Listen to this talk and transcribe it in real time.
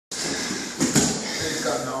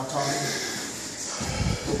got now, Tommy?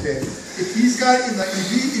 Okay. If he's got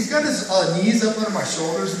he's got his knees up under my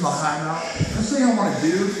shoulders in the high mount, first thing I want to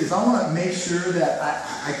do is I want to make sure that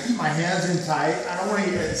I keep my hands in tight. I don't want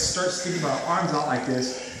to start sticking my arms out like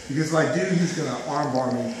this, because if I do, he's going to arm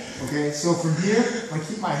bar me. Okay, so from here, I'm going to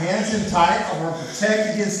keep my hands in tight. I want to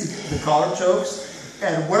protect against the collar chokes.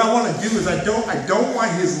 And what I want to do is I don't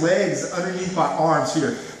want his legs underneath my arms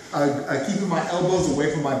here. Keeping my elbows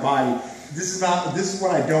away from my body. This is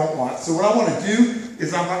what I don't want. So what I want to do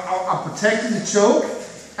is I'm protecting the choke,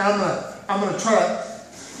 and I'm gonna try to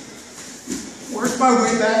work my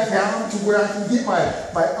way back down to where I can get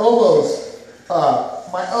my elbows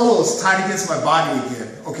tied against my body again.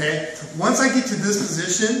 Okay. Once I get to this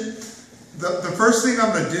position, the first thing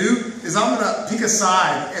I'm going to do is I'm going to pick a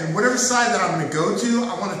side, and whatever side that I'm going to go to,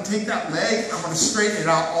 I want to take that leg, I'm going to straighten it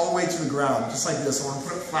out all the way to the ground, just like this. I want to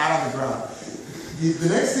put it flat on the ground. The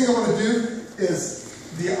next thing I want to do is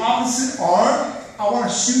the opposite arm. I want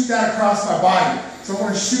to shoot that across my body. So I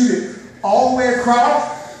want to shoot it all the way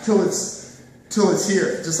across till it's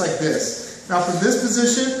here, just like this. Now from this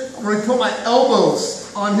position, I'm going to put my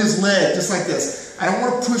elbows on his leg, just like this. I don't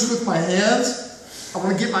want to push with my hands. I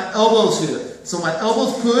want to get my elbows here. So my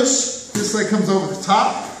elbows push, this leg comes over the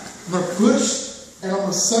top. I'm going to push, and I'm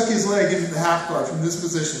going to suck his leg into the half guard from this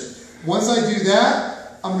position. Once I do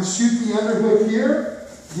that, I'm going to shoot the underhook here.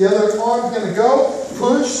 The other arm's going to go,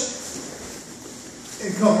 push,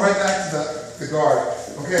 and come right back to the guard.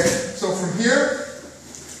 Okay, so from here,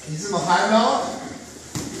 he's in the high mount.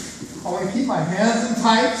 I want to keep my hands in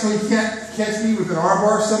tight so he can't catch me with an arm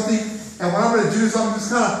bar or something. And what I'm going to do is I'm just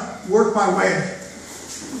going to work my way,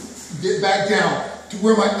 get back down to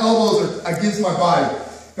where my elbows are against my body.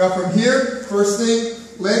 Now from here, first thing,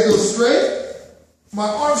 leg goes straight. My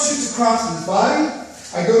arm shoots across his body.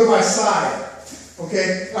 I go to my side.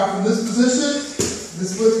 Okay, now from this position,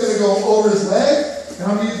 this foot's going to go over his leg, and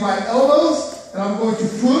I'm going to use my elbows, and I'm going to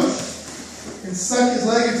push and suck his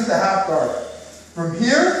leg into the half guard. From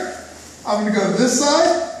here, I'm going to go to this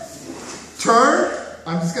side, turn,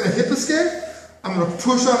 I'm just going to hip escape, I'm going to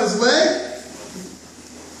push on his leg,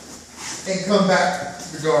 and come back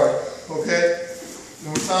to the guard. Okay,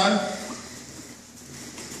 one more time.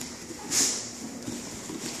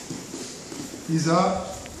 He's up.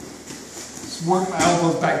 Just work my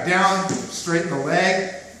elbows back down, straighten the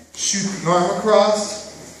leg, shoot the arm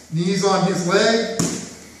across, knees on his leg,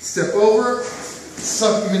 step over,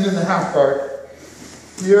 suck him into the half guard.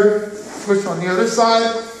 Here, push on the other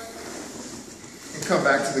side, and come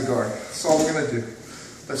back to the guard. That's all we're going to do.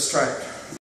 Let's try it.